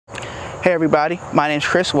Hey everybody, my name is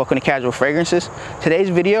Chris. Welcome to Casual Fragrances. Today's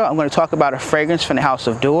video, I'm going to talk about a fragrance from the house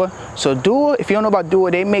of Dua. So Dua, if you don't know about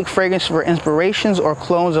Dua, they make fragrances for inspirations or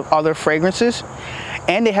clones of other fragrances.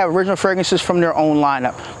 And they have original fragrances from their own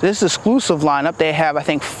lineup. This is an exclusive lineup. They have, I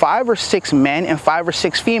think, 5 or 6 men and 5 or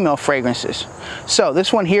 6 female fragrances. So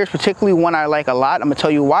this one here is particularly one I like a lot. I'm going to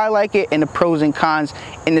tell you why I like it and the pros and cons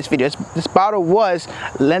in this video. This bottle was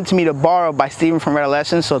lent to me to borrow by Steven from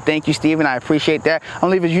REDOLESSENCE. So thank you, Steven. I appreciate that. I'll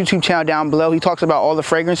leave his YouTube channel down below. He talks about all the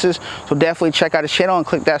fragrances. So definitely check out his channel and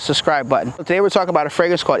click that subscribe button. So today we're talking about a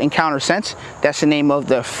fragrance called Encounter Scents. That's the name of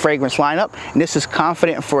the fragrance lineup. And this is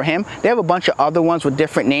Confident for him. They have a bunch of other ones with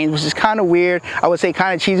different names, which is kind of weird. I would say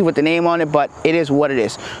kind of cheesy with the name on it, but it is what it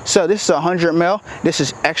is. So this is 100 ml. This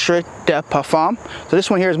is Extra de Parfum. So this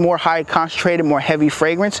one here is more high concentrated, more heavy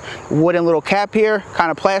fragrance. Wooden little cap here, kind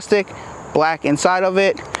of plastic, black inside of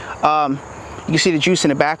it. You can see the juice in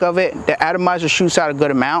the back of it. The atomizer shoots out a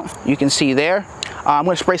good amount. You can see there. I'm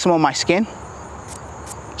going to spray some on my skin.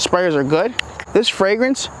 Sprayers are good. This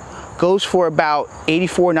fragrance goes for about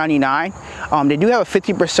 $84.99. They do have a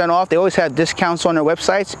 50% off. They always have discounts on their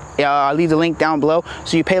websites. I'll leave the link down below.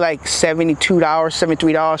 So you pay like $72,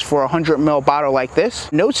 $73 for a 100 ml bottle like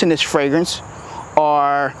this. Notes in this fragrance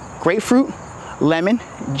are grapefruit, lemon,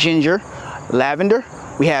 ginger, lavender.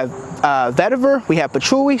 We have vetiver, we have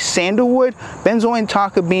patchouli, sandalwood, benzoin,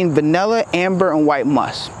 tonka bean, vanilla, amber, and white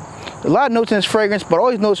musk. A lot of notes in this fragrance, but all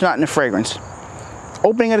these notes are not in the fragrance.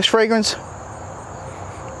 Opening of this fragrance,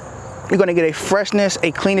 you're going to get a freshness,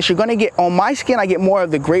 a cleanness. You're going to get, on my skin, I get more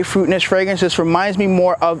of the grapefruit in this fragrance. This reminds me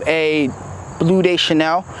more of a Bleu de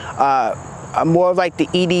Chanel, more of like the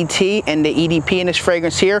EDT and the EDP in this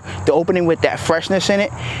fragrance here, the opening with that freshness in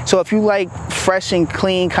it. So if you like fresh and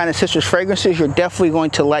clean kind of citrus fragrances, you're definitely going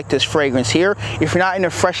to like this fragrance here. If you're not into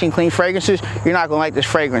fresh and clean fragrances, you're not going to like this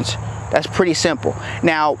fragrance. That's pretty simple.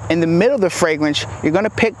 Now, in the middle of the fragrance, you're going to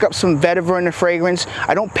pick up some vetiver in the fragrance.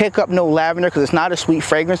 I don't pick up no lavender because it's not a sweet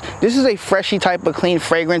fragrance. This is a freshy type of clean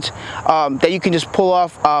fragrance that you can just pull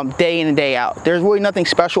off day in and day out. There's really nothing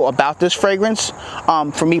special about this fragrance.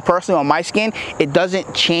 For me personally, on my skin, it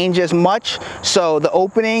doesn't change as much. So the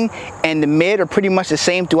opening and the mid are pretty much the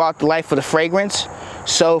same throughout the life of the fragrance.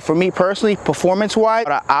 So for me personally, performance-wise,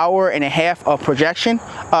 about 1.5 hours of projection,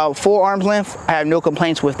 full arm's length, I have no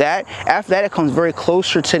complaints with that. After that, it comes very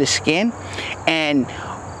closer to the skin, and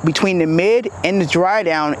between the mid and the dry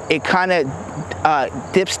down, it kind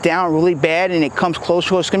of dips down really bad, and it comes closer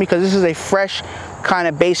to the skin because this is a fresh kind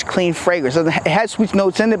of base clean fragrance. It has sweet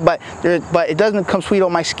notes in it, but it doesn't come sweet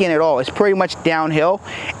on my skin at all. It's pretty much downhill,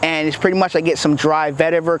 and it's pretty much I get some dry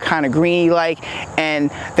vetiver, kind of greeny like, and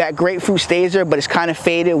that grapefruit stays there, but it's kind of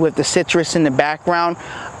faded with the citrus in the background.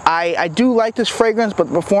 I do like this fragrance, but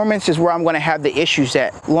the performance is where I'm going to have the issues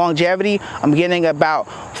at. Longevity, I'm getting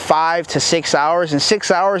about 5 to 6 hours, and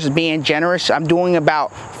 6 hours is being generous. I'm doing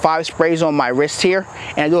about 5 sprays on my wrist here,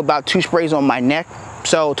 and I do about 2 sprays on my neck.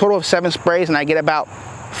 So a total of 7 sprays, and I get about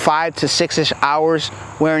 5 to 6-ish hours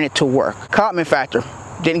wearing it to work. Compliment factor.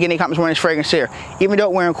 Didn't get any compliments wearing this fragrance here. Even though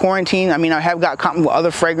we're in quarantine, I mean, I have got compliments with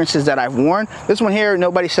other fragrances that I've worn. This one here,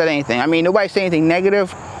 nobody said anything. I mean, nobody said anything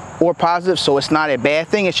negative or positive, so it's not a bad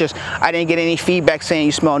thing. It's just I didn't get any feedback saying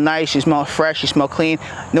you smell nice, you smell fresh, you smell clean.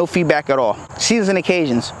 No feedback at all. Seasons and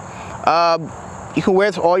occasions. You can wear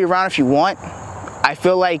this all year round if you want. I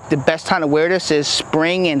feel like the best time to wear this is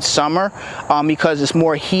spring and summer because it's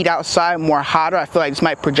more heat outside, more hotter. I feel like this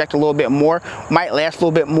might project a little bit more, might last a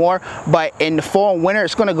little bit more, but in the fall and winter,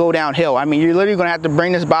 it's going to go downhill. I mean, you're literally going to have to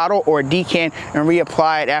bring this bottle or a decant and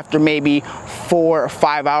reapply it after maybe 4 or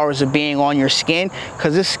 5 hours of being on your skin,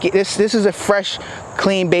 because this is a fresh,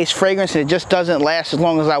 clean base fragrance, and it just doesn't last as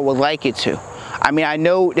long as I would like it to. I mean, I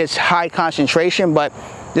know it's high concentration, but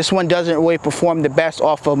this one doesn't really perform the best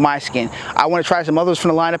off of my skin. I want to try some others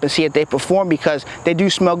from the lineup and see if they perform, because they do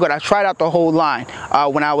smell good. I tried out the whole line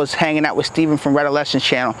when I was hanging out with Steven from REDOLESSENCE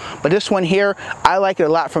channel. But this one here, I like it a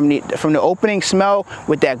lot from the opening smell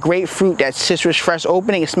with that grapefruit, that citrus fresh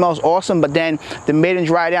opening. It smells awesome, but then the mid and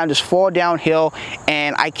dry down just fall downhill,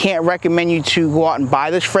 and I can't recommend you to go out and buy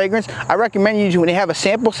this fragrance. I recommend you to, when they have a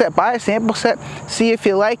sample set, buy a sample set, see if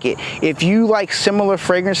you like it. If you like similar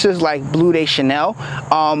fragrances like Bleu de Chanel,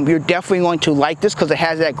 you're definitely going to like this because it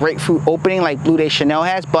has that grapefruit opening like Bleu de Chanel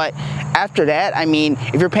has. But after that, I mean,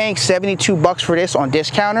 if you're paying 72 bucks for this on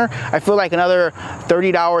discounter, I feel like another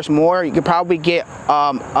 $30 more, you could probably get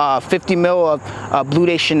 50 mil of Bleu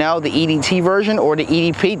de Chanel, the EDT version, or the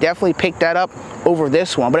EDP. Definitely pick that up over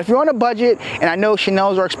this one. But if you're on a budget, and I know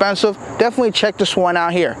Chanel's are expensive, definitely check this one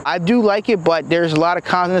out here. I do like it, but there's a lot of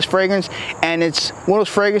cons in this fragrance, and it's one of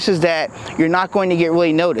those fragrances that you're not going to get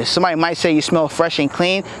really noticed. Somebody might say you smell fresh and clean,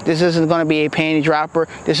 clean. This isn't going to be a panty dropper.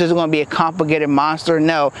 This isn't going to be a complicated monster.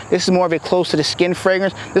 No, this is more of a close to the skin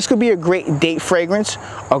fragrance. This could be a great date fragrance,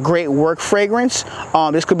 a great work fragrance.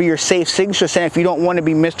 This could be your safe signature scent if you don't want to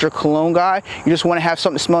be Mr. Cologne guy. You just want to have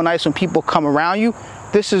something to smell nice when people come around you.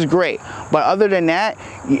 This is great, but other than that,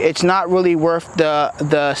 it's not really worth the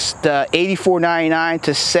 $84.99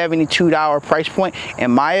 to $72 price point,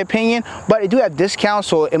 in my opinion. But they do have discounts,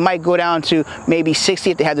 so it might go down to maybe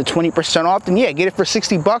 60 if they have the 20% off. Then yeah, get it for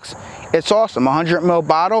 60 bucks. It's awesome. 100 ml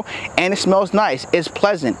bottle, and it smells nice. It's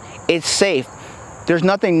pleasant. It's safe. There's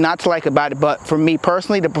nothing not to like about it, but for me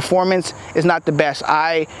personally, the performance is not the best.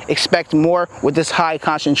 I expect more with this high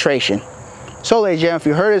concentration. So ladies and gentlemen, if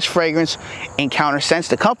you heard this fragrance Encounter Scents,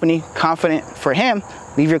 the company, confident for him,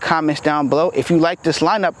 leave your comments down below. If you like this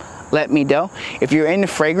lineup, let me know. If you're into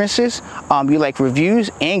fragrances, you like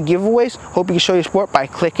reviews and giveaways, hope you can show your support by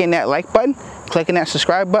clicking that like button, clicking that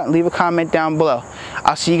subscribe button, leave a comment down below.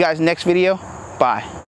 I'll see you guys in the next video. Bye.